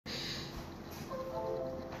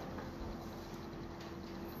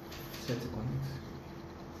Try to connect.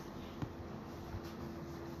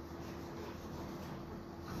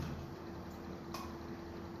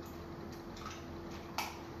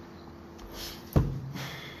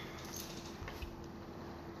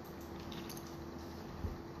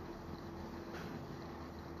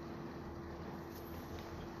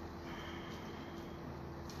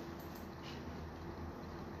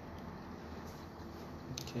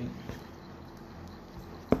 Okay.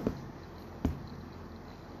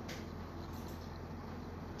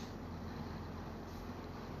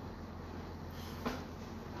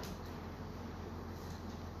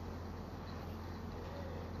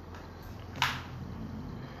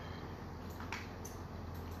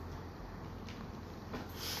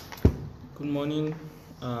 Good morning,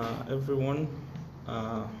 everyone.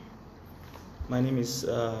 My name is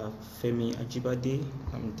Femi Ajibade.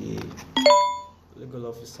 I'm the legal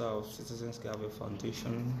officer of Citizens Gavel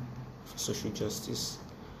Foundation for Social Justice.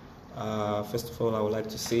 First of all, I would like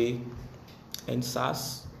to say, end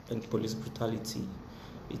SARS and police brutality.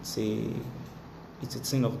 It's a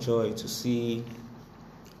thing of joy to see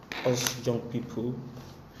us young people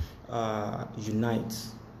unite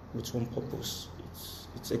with one purpose.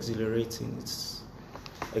 It's exhilarating, it's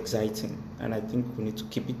exciting, and I think we need to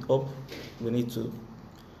keep it up. We need to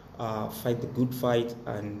fight the good fight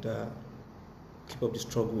and keep up the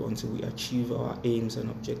struggle until we achieve our aims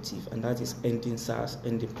and objectives, and that is ending SARS,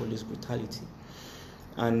 ending police brutality.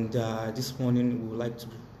 And this morning we would like to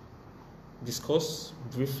discuss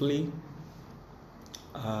briefly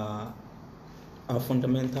our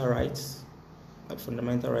fundamental rights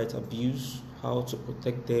abuse, how to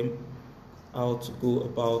protect them, how to go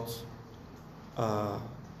about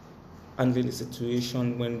handling the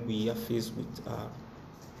situation when we are faced with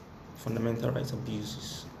fundamental rights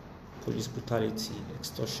abuses, police brutality,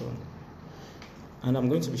 extortion. And I'm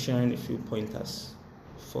going to be sharing a few pointers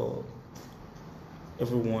for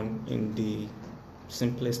everyone in the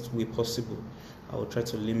simplest way possible. I will try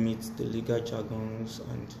to limit the legal jargons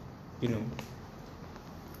and,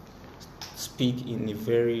 speak in a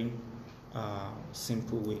very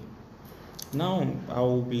simple way. Now I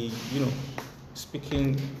will be,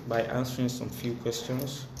 speaking by answering some few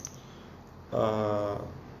questions. And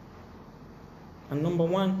number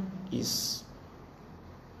one is,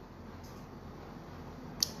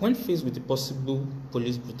 when faced with the possible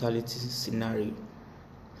police brutality scenario,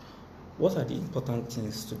 what are the important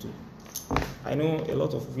things to do? I know a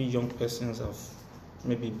lot of we young persons have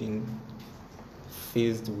maybe been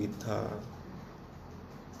faced with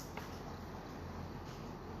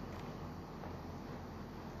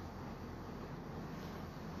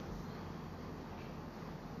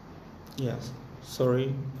yes,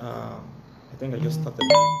 sorry, I think I just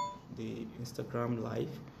started the Instagram live.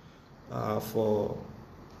 For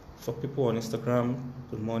people on Instagram,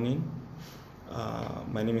 good morning.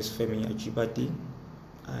 My name is Femi Ajibade.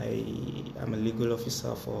 I am a legal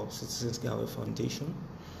officer for Citizens Gavel Foundation,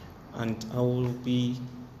 and I will be,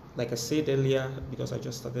 like I said earlier, because I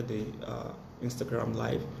just started the Instagram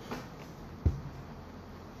live,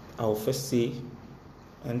 I will first say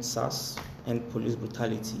end SARS and police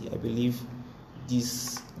brutality. I believe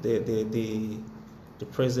the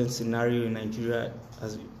present scenario in Nigeria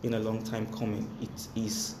has been a long time coming. It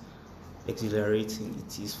is exhilarating,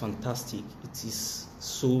 it is fantastic, it is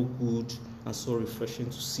so good and so refreshing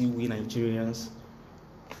to see we Nigerians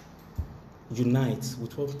unite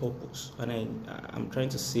with one purpose. And I'm trying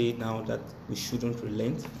to say now that we shouldn't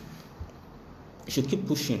relent. We should keep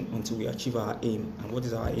pushing until we achieve our aim. And what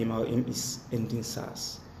is our aim? Our aim is ending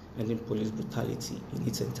SARS, ending police brutality in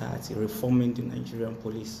its entirety, reforming the Nigerian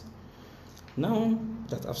police. Now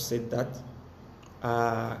that I've said that,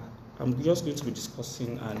 I'm just going to be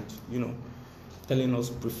discussing and telling us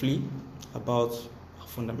briefly about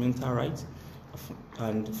fundamental rights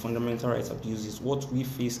and fundamental rights abuses, what we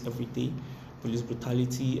face every day: police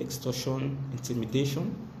brutality, extortion,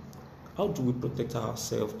 intimidation. How do we protect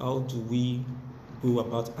ourselves? How do we go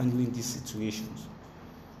about handling these situations?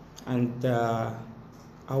 And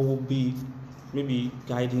I will be maybe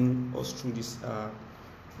guiding us through this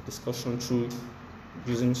discussion through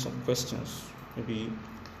using some questions, maybe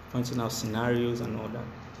pointing out scenarios and all that.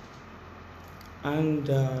 And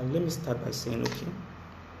let me start by saying, okay,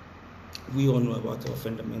 we all know about our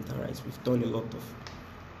fundamental rights. We've done a lot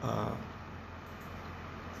of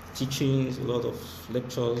teachings, a lot of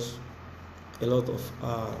lectures, a lot of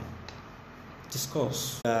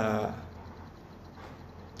discourse. The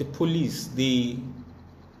police, they,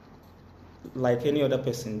 like any other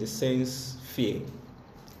person, they sense fear.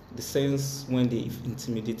 They sense when they've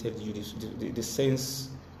intimidated you, they sense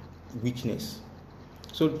weakness.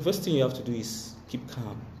 So the first thing you have to do is keep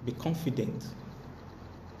calm. Be confident.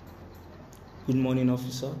 Good morning,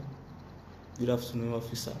 officer. Good afternoon,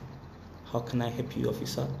 officer. How can I help you,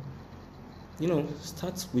 officer?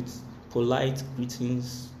 Start with polite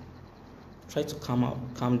greetings. Try to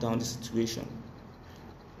calm down the situation.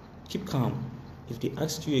 Keep calm. If they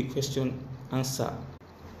ask you a question, answer.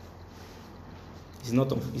 It's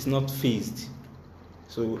not phased.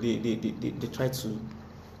 So they try to,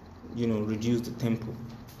 reduce the tempo.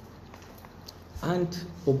 And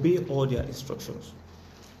obey all their instructions.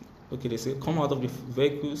 Okay, they say come out of the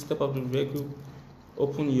vehicle, step out of the vehicle,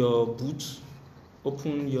 open your boot,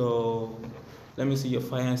 open your, let me see your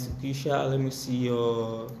fire extinguisher, let me see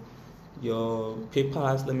your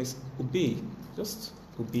papers, obey. Just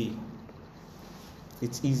obey.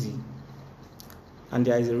 It's easy. And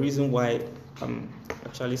there is a reason why I'm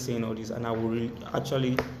actually saying all this, and I will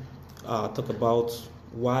actually talk about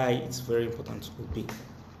why it's very important to obey.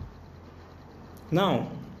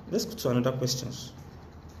 Now, let's go to another questions.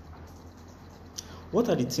 What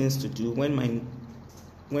are the things to do when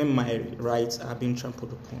my rights are being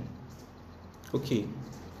trampled upon? Okay,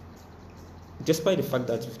 despite the fact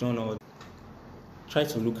that you've done all, try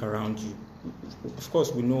to look around you. Of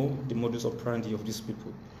course, we know the modus operandi of these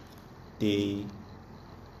people. They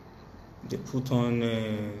put on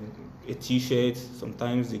a t-shirt.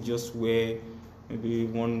 Sometimes they just wear maybe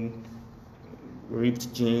one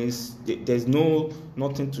ripped jeans. There's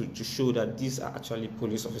nothing to show that these are actually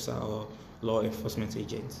police officer or law enforcement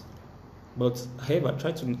agents. But however,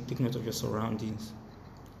 try to take note of your surroundings.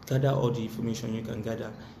 Gather all the information you can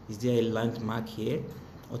gather. Is there a landmark here?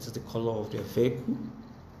 What is the color of their vehicle?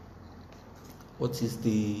 What is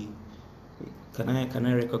the, can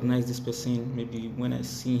I recognize this person maybe when I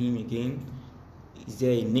see him again? Is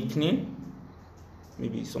there a nickname?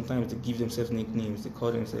 Maybe sometimes they give themselves nicknames. They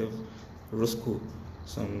call themselves Roscoe.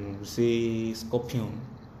 Some say Scorpion.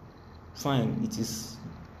 Fine, it is,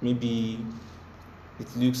 maybe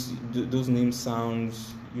it looks, those names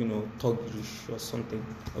sounds, thuggish or something,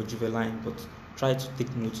 or juvenile, but try to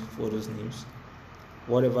take note of all those names.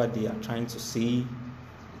 Whatever they are trying to say,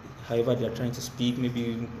 however they are trying to speak,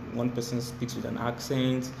 maybe one person speaks with an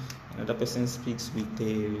accent, another person speaks with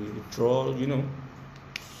a drawl,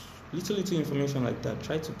 little information like that.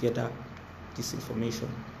 Try to gather this information.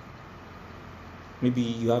 Maybe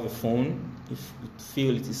you have a phone. If you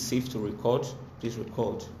feel it is safe to record, please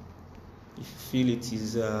record. If you feel it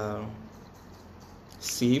is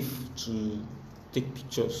safe to take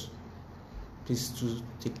pictures, please do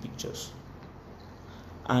take pictures.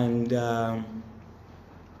 And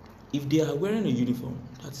if they are wearing a uniform,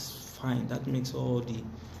 that's fine. That makes all the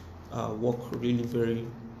work really very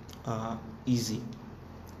easy.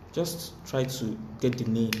 Just try to get the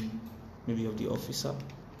name, maybe of the officer.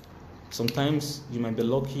 Sometimes you might be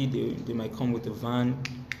lucky, they might come with a van,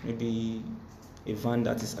 maybe a van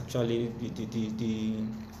that is actually, the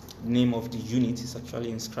name of the unit is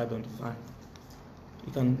actually inscribed on the van.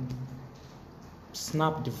 You can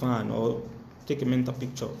snap the van or take a mental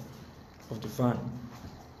picture of the van.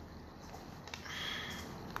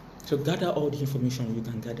 So gather all the information you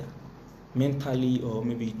can gather, mentally or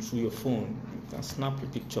maybe through your phone. You can snap a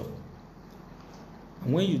picture.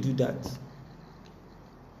 And when you do that,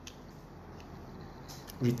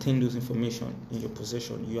 retain those information in your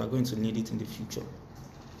possession. You are going to need it in the future.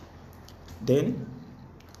 Then,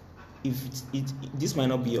 if this might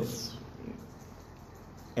not be of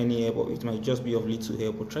any help, or it might just be of little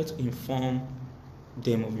help, but try to inform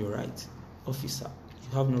them of your right. Officer,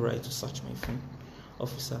 you have no right to search my phone.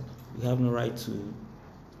 Officer, you have no right to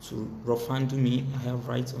rough handle me. I have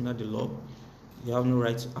rights under the law. You have no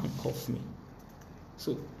right to handcuff me.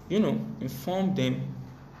 So, inform them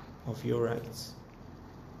of your rights.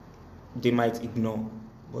 They might ignore,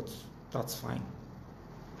 but that's fine.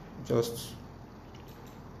 Just,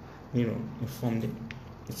 inform them.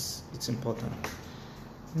 It's important.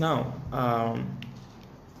 Now,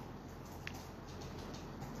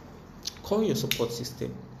 call your support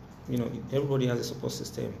system. Everybody has a support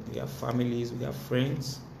system. We have families, we have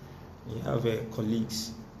friends, we have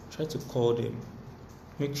colleagues. Try to call them.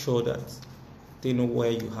 Make sure that they know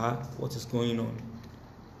where you are, what is going on.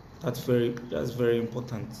 That's very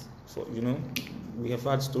important. So, we have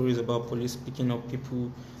had stories about police picking up people,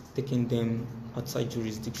 taking them outside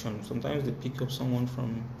jurisdiction. Sometimes they pick up someone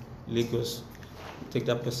from Lagos, take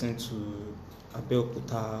that person to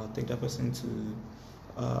Abeokuta, take that person to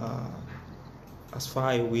as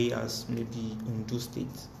far away as maybe Ondo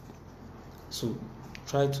State. So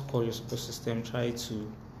try to call your support system, try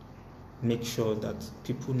to make sure that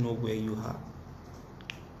people know where you are.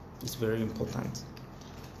 It's very important.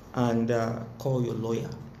 And call your lawyer.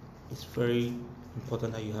 It's very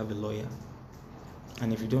important that you have a lawyer.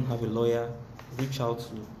 And if you don't have a lawyer, reach out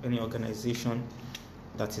to any organization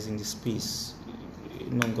that is in the space, a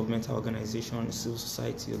non-governmental organization, a civil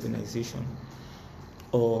society organization,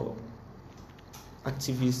 or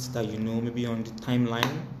activists that you know, maybe on the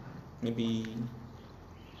timeline, maybe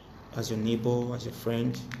as your neighbor, as your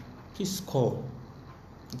friend. Please call.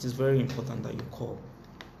 It is very important that you call.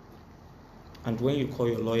 And when you call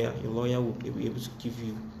your lawyer will be able to give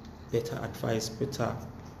you better advice, better,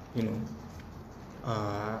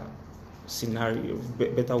 scenario,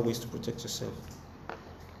 better ways to protect yourself.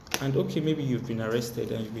 And okay, maybe you've been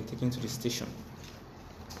arrested and you've been taken to the station.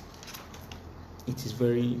 It is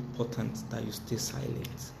very important that you stay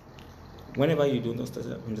silent. Whenever you don't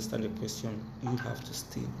understand the question, you have to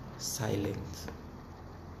stay silent.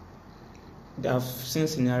 I've seen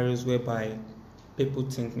scenarios whereby people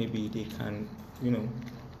think maybe they can,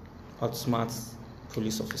 outsmart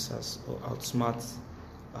police officers or outsmart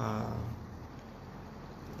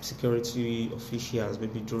security officials,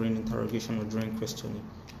 maybe during interrogation or during questioning.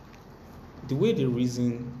 The way they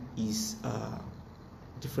reason is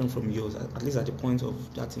different from yours, at least at the point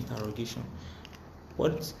of that interrogation.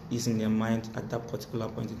 What is in their mind at that particular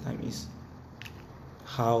point in time is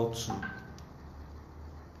how to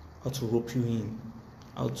rope you in,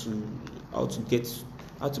 how to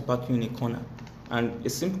back you in a corner. And a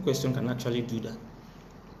simple question can actually do that.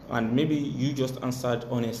 And maybe you just answered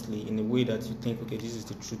honestly in a way that you think, okay, this is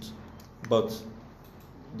the truth, but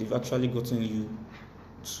they've actually gotten you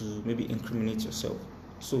to maybe incriminate yourself.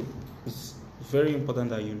 So it's very important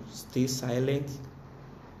that you stay silent,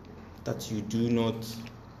 that you do not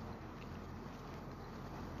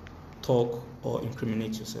talk or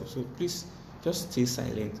incriminate yourself. So please just stay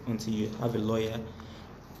silent until you have a lawyer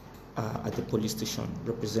at the police station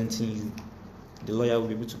representing you. The lawyer will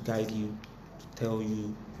be able to guide you, to tell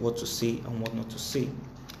you what to say and what not to say.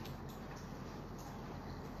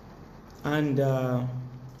 And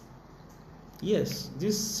yes,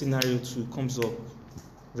 this scenario too comes up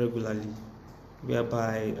regularly,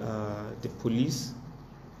 whereby the police,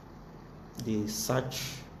 they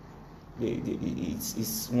search.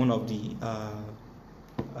 It's one of the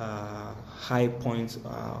high points,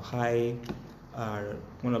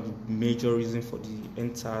 one of the major reasons for the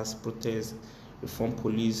entire protest, reform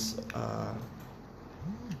police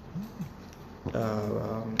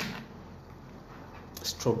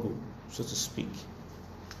struggle, so to speak.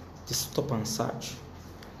 They stop and search.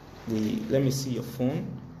 Let me see your phone,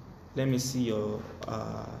 let me see your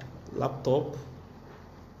laptop,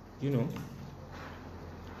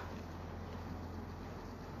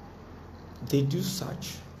 They do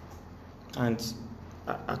search, and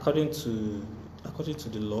according to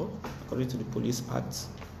the law, according to the Police Act,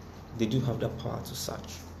 they do have that power to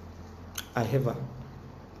search. However,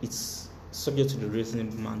 it's subject to the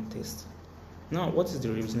reasonable man test. Now, what is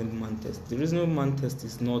the reasonable man test? The reasonable man test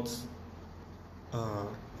is not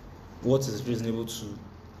what is reasonable to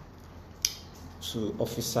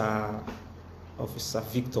Officer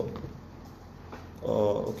Victor,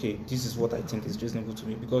 or okay, this is what I think is reasonable to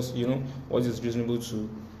me, because what is reasonable to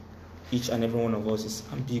each and every one of us is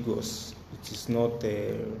ambiguous. It is not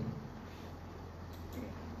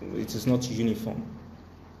uniform.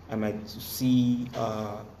 I might see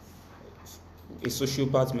a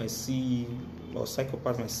sociopath might see, or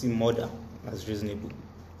psychopath might see murder as reasonable,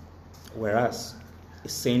 whereas a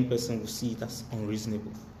sane person will see it as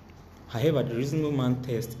unreasonable. However, the reasonable man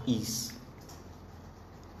test is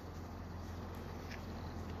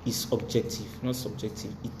objective, not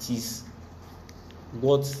subjective. It is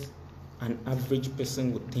what an average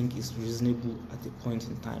person would think is reasonable at the point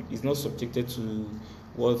in time. It's not subjected to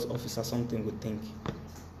what Officer something would think.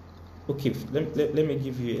 Okay, let me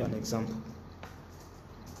give you an example.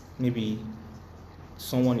 Maybe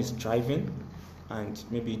someone is driving, and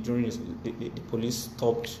maybe during the police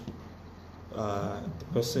stopped the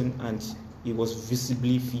person, and he was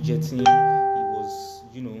visibly fidgeting. He was,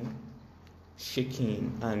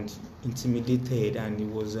 shaking and intimidated, and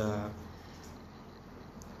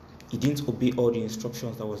he didn't obey all the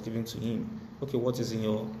instructions that was given to him. Okay, what is in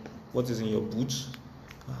your boot?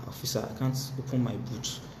 Officer, I can't open my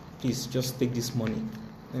boot. Please just take this money.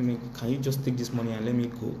 Can you just take this money and let me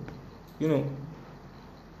go?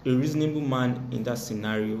 A reasonable man in that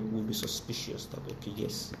scenario will be suspicious that, okay,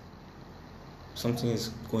 yes, something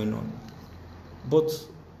is going on. But he's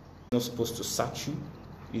not supposed to search you.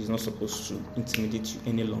 He's not supposed to intimidate you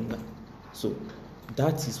any longer. So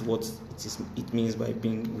that is what it means by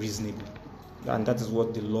being reasonable. And that is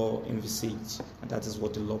what the law envisages, and that is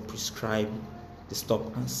what the law prescribes the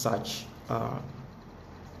stop and search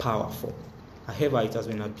power for. However, it has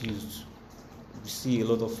been abused we see a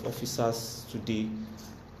lot of officers today,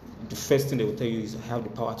 the first thing they will tell you is, I have the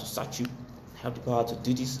power to search you, I have the power to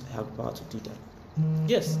do this, I have the power to do that.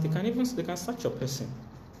 Yes, they can search your person.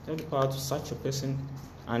 They have the power to search your person,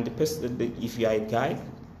 and the person, if you are a guy,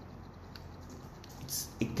 it's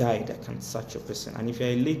a guy that can search your person. And if you are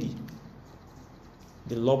a lady,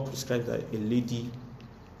 the law prescribes that a lady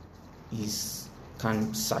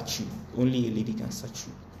can search you. Only a lady can search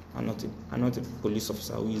you, and not a police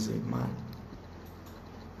officer who is a man.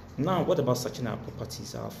 Now, what about searching our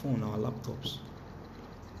properties, our phone, our laptops?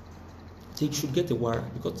 They should get a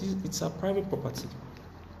warrant because it's our private property.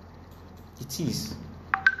 It is.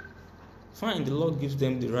 Fine, the law gives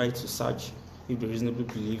them the right to search if they reasonably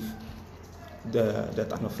believe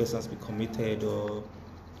that an offense has been committed or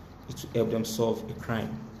it will help them solve a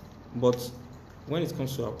crime. But when it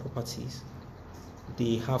comes to our properties,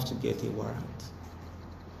 they have to get a warrant.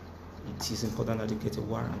 It is important that they get a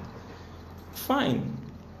warrant. Fine.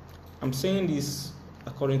 I'm saying this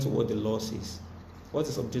according to what the law says. What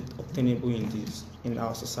is obtainable in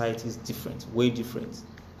our society is different, way different.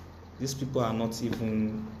 These people are not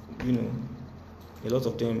even, a lot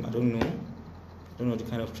of them, I don't know the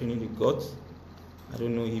kind of training they got. I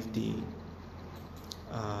don't know if they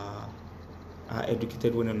are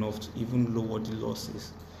educated well enough to even know what the law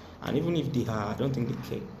says. And even if they are, I don't think they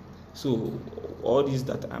care. So all this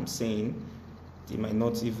that I'm saying, they might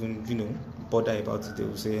not even, bother about it. They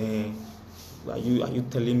will say, hey, are you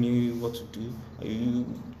telling me what to do?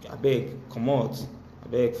 I beg, come out. I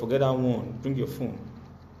beg, forget that one. Bring your phone.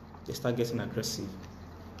 They start getting aggressive.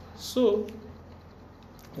 So,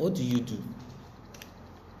 what do? You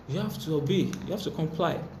have to obey. You have to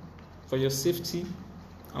comply. For your safety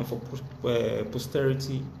and for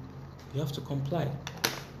posterity, you have to comply.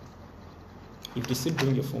 If they say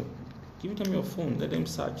bring your phone, give them your phone. Let them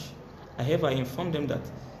search. However, I inform them that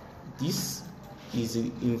this is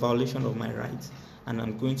in violation of my rights, and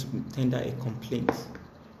I'm going to tender a complaint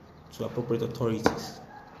to appropriate authorities.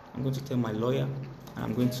 I'm going to tell my lawyer, and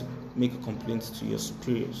I'm going to make a complaint to your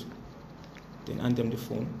superiors. Then hand them the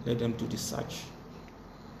phone, let them do the search.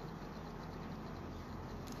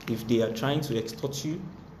 If they are trying to extort you,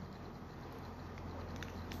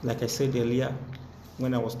 like I said earlier,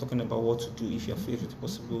 when I was talking about what to do if you're faced with a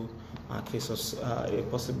possible case of a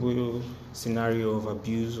possible scenario of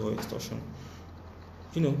abuse or extortion,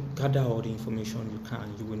 gather all the information you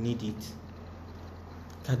can. You will need it.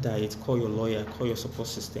 Gather it. Call your lawyer. Call your support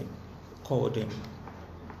system. Call them.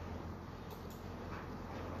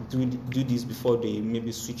 Do this before they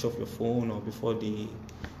maybe switch off your phone or before they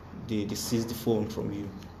seize the phone from you.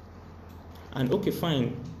 And okay,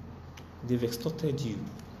 fine. They've extorted you.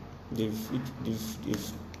 They've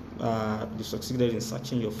succeeded in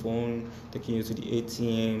searching your phone, taking you to the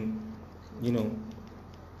ATM,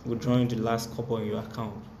 withdrawing the last couple in your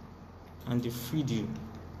account, and they freed you.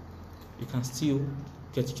 You can still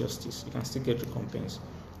get justice. You can still get recompense.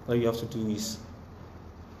 All you have to do is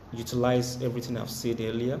utilize everything I've said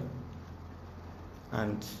earlier,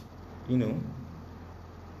 and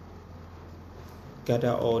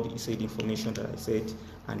gather all the said information that I said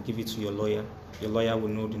and give it to your lawyer. Your lawyer will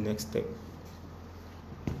know the next step.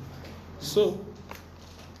 So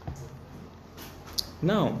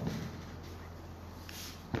now,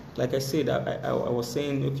 like I said, I was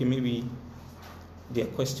saying, okay, maybe they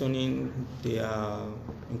are questioning, they are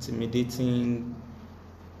intimidating.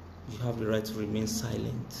 You have the right to remain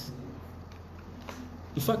silent.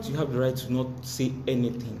 In fact, you have the right to not say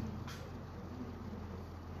anything.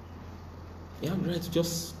 You have the right to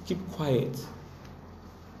just keep quiet.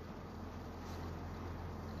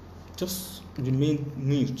 Just remain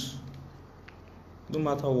mute. No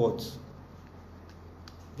matter what.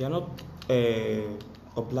 You are not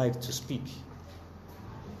obliged to speak.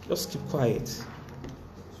 Just keep quiet.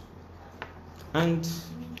 And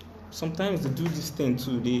sometimes they do this thing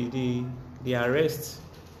too. They arrest.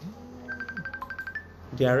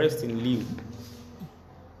 They arrest in lieu.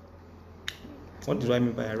 What do I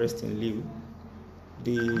mean by arrest in lieu?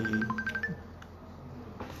 They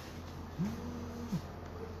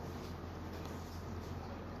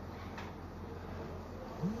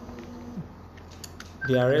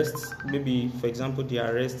arrest, maybe for example, they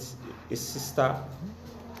arrest a sister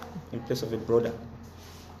in place of a brother,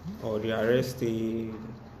 or they arrest the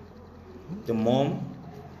mom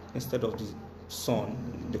instead of the son.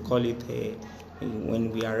 They call it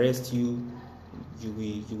when we arrest you,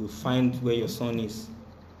 you will find where your son is.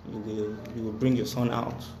 You will bring your son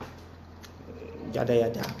out. Yada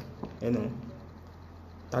yada.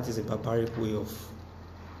 That is a barbaric way of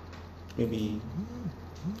maybe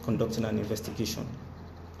conducting an investigation.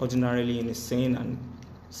 Ordinarily in a sane and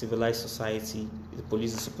civilized society, the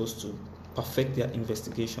police is supposed to perfect their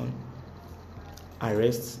investigation,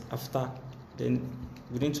 arrest after, then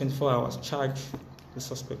within 24 hours charge the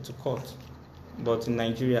suspect to court. But in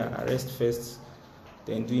Nigeria, arrest first,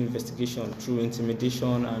 then do investigation through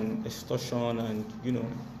intimidation and extortion and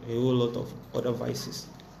a whole lot of other vices.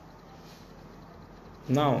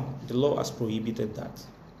 Now the law has prohibited that,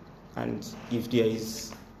 and if there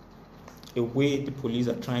is a way the police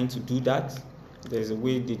are trying to do that, there's a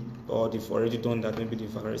way they've already done that. Maybe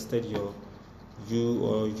they've arrested you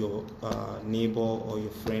or your neighbor or your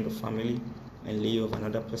friend or family and lay off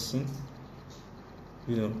another person.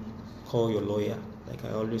 Call your lawyer. Like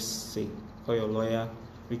I always say, call your lawyer.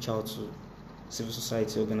 Reach out to civil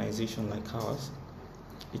society organization like ours.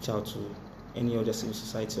 Reach out to any other civil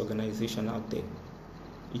society organization out there.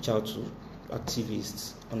 Reach out to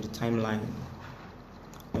activists on the timeline,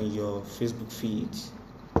 on your Facebook feed,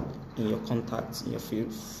 in your contacts, in your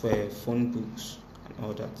phone books, and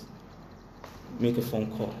all that. Make a phone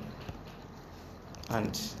call,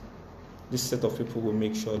 and this set of people will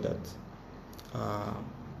make sure that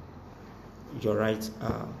your rights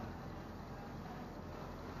are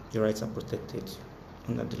protected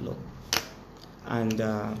under the law. And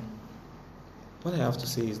what I have to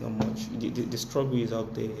say is not much. The struggle is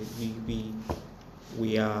out there.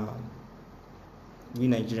 We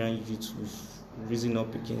Nigerian youths, we've risen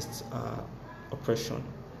up against oppression.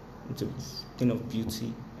 It's a thing of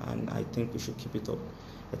beauty, and I think we should keep it up.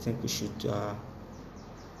 I think we should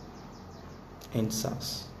end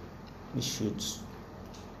SARS. We should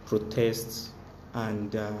protest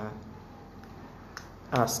and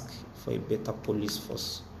ask for a better police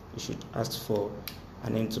force. We should ask for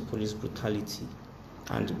an end to police brutality,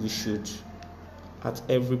 and we should, at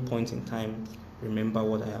every point in time, remember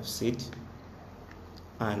what I have said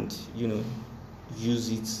and use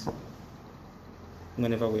it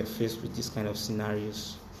whenever we are faced with this kind of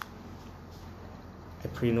scenarios. I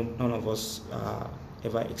pray none of us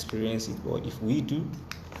ever experience it, but if we do,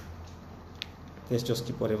 let's just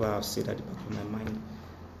keep whatever I've said at the back of my mind.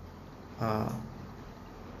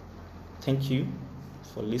 Thank you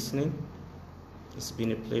for listening. It's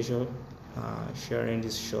been a pleasure sharing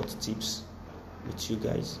these short tips with you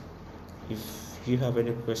guys. If you have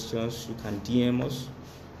any questions, you can DM us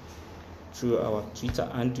through our Twitter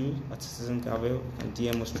handle at Citizen Gavel, and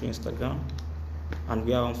DM us through Instagram, and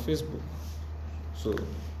we are on Facebook. So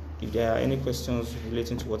if there are any questions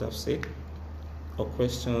relating to what I've said, or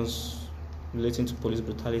questions relating to police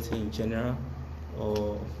brutality in general,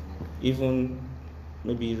 or even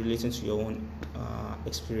maybe relating to your own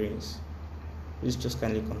experience, please just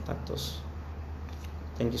kindly contact us.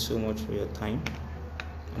 Thank you so much for your time.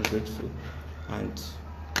 I'm grateful. And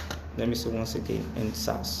let me say once again, end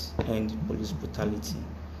SARS, end police brutality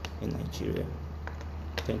in Nigeria.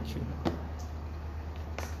 Thank you.